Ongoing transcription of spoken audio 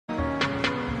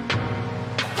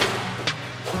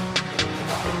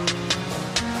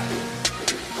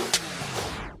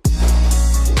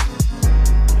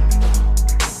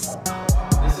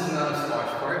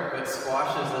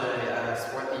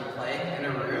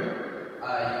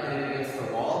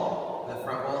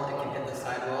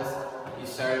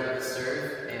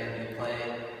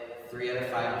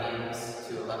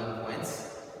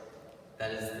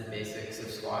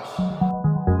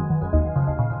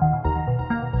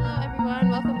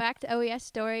everyone. Welcome back to OES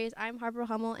Stories. I'm Harper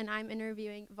Hummelt, and I'm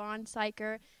interviewing Vaughan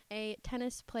Siker, a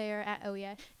tennis player at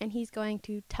OES, and he's going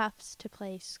to Tufts to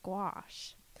play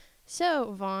squash.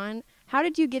 So, Vaughan, how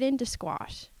did you get into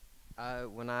squash?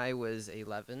 When I was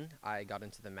 11, I got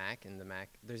into the MAC, and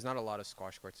there's not a lot of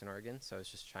squash courts in Oregon, so I was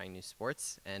just trying new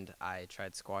sports, and I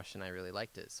tried squash, and I really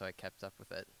liked it, so I kept up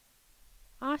with it.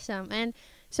 Awesome. And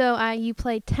so you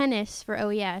played tennis for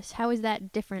OES. How is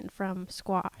that different from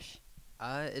squash?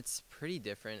 It's pretty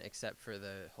different, except for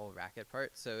the whole racket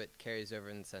part, so it carries over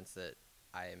in the sense that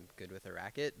I am good with a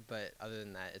racket, but other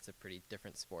than that, it's a pretty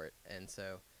different sport, and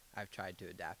so I've tried to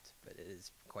adapt, but it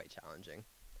is quite challenging.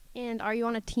 And are you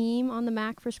on a team on the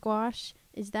MAC for squash?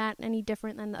 Is that any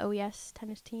different than the OES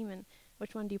tennis team, and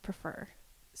which one do you prefer?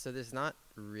 So there's not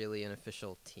really an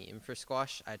official team for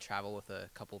squash. I travel with a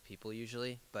couple people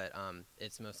usually, but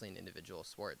it's mostly an individual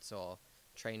sport, so I'll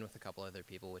train with a couple other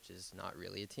people, which is not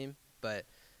really a team. But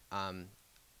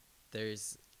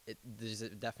there's a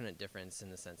definite difference in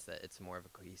the sense that it's more of a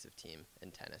cohesive team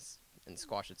in tennis. In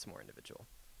squash, it's more individual.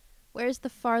 Where's the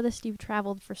farthest you've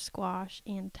traveled for squash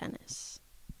and tennis?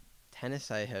 Tennis,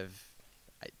 I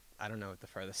don't know what the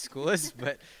farthest school is,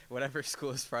 but whatever school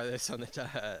is farthest on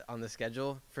the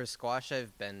schedule. For squash,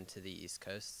 I've been to the East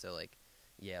Coast, so like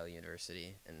Yale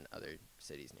University and other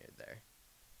cities near there.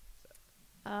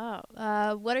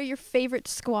 Oh, what are your favorite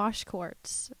squash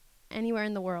courts anywhere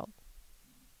in the world?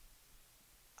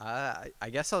 I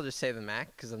guess I'll just say the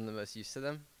MAC because I'm the most used to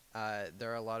them.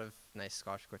 There are a lot of nice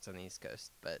squash courts on the East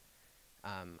Coast, but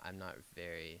I'm not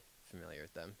very familiar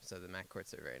with them, so the MAC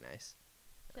courts are very nice.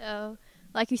 So,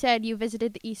 like you said, you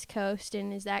visited the East Coast,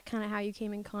 and is that kind of how you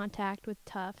came in contact with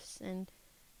Tufts, and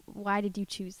why did you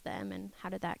choose them, and how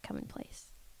did that come in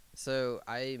place? So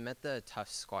I met the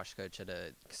Tufts squash coach at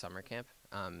a summer camp.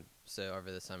 So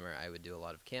over the summer, I would do a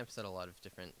lot of camps at a lot of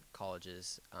different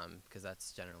colleges because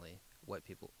that's generally what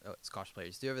squash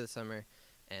players do over the summer,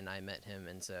 and I met him,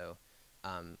 and so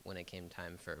when it came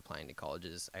time for applying to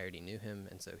colleges, I already knew him,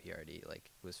 and so he already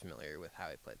was familiar with how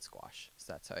I played squash.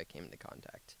 So that's how I came into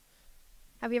contact.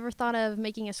 Have you ever thought of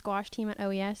making a squash team at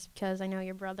OES? Because I know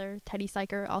your brother, Teddy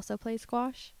Siker, also plays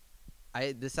squash.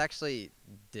 This actually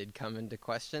did come into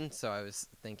question, so I was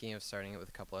thinking of starting it with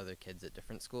a couple other kids at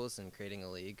different schools and creating a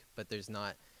league, but there's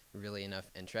not really enough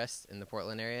interest in the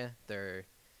Portland area. There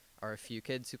are a few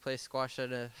kids who play squash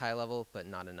at a high level, but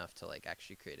not enough to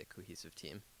actually create a cohesive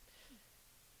team.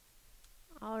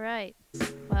 All right.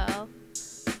 Well,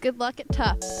 good luck at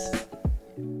Tufts.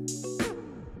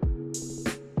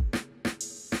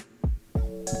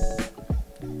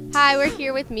 Hi, we're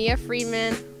here with Mia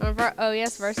Friedman, one of our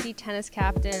OES varsity tennis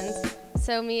captains.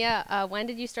 So, Mia, when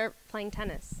did you start playing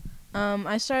tennis?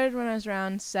 I started when I was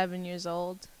around 7 years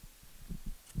old.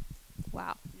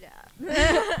 Wow. Yeah.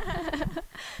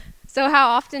 So, how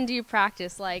often do you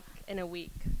practice, in a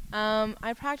week?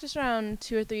 I practice around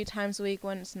 2 or 3 times a week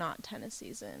when it's not tennis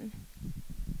season.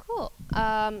 Cool.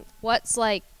 What's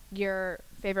your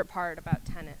favorite part about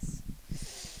tennis?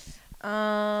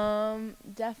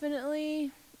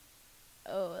 Definitely.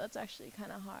 Oh, that's actually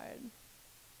kind of hard.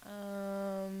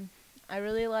 I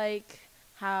really like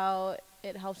how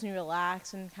it helps me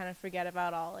relax and kind of forget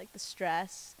about all the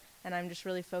stress, and I'm just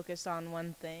really focused on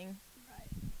one thing. Right.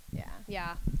 Yeah.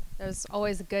 Yeah. There's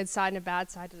always a good side and a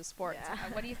bad side to the sport. Yeah.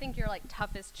 What do you think your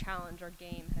toughest challenge or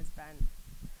game has been?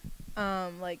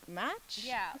 Match?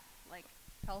 Yeah.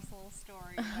 Tell us a little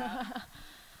story about.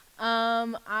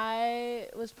 I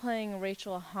was playing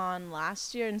Rachel Hahn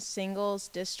last year in singles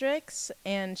districts,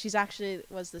 and she's actually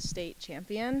was the state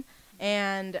champion.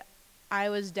 And I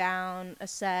was down a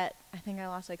set. I think I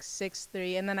lost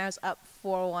 6-3, and then I was up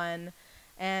 4-1,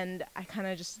 and I kind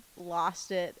of just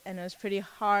lost it, and it was pretty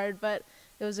hard, but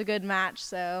it was a good match,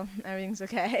 so everything's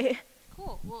okay.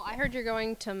 Cool. Well, I heard you're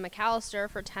going to Macalester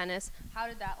for tennis. How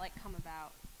did that come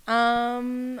about?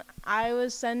 I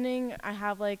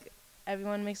have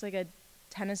everyone makes a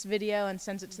tennis video and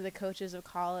sends it to the coaches of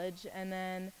college, and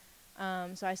then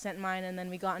so I sent mine, and then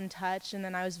we got in touch, and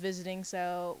then I was visiting,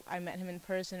 so I met him in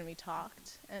person and we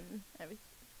talked and everything.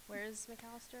 Where is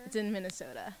Macalester? It's in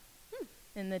Minnesota,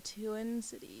 in the Twin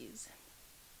Cities.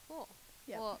 Cool.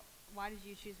 Yeah. Well, why did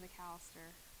you choose Macalester?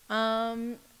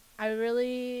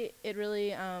 It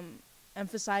really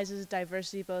emphasizes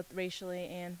diversity both racially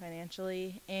and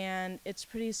financially, and it's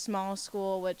pretty small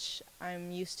school, which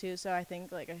I'm used to, so I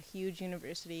think a huge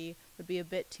university would be a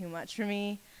bit too much for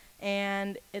me,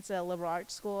 and it's a liberal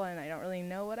arts school, and I don't really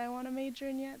know what I want to major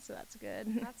in yet, so that's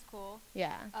good. That's cool.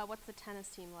 Yeah. What's the tennis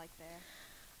team like there?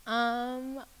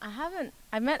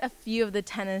 I've met a few of the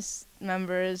tennis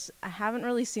members. I haven't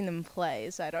really seen them play,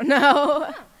 so I don't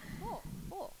know. Oh,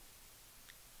 cool.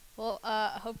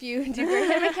 hope you do great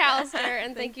at Macalester,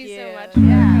 and thank you so much for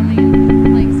Yeah. coming and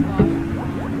playing squash.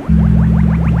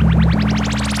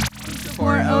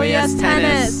 For OES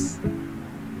Tennis.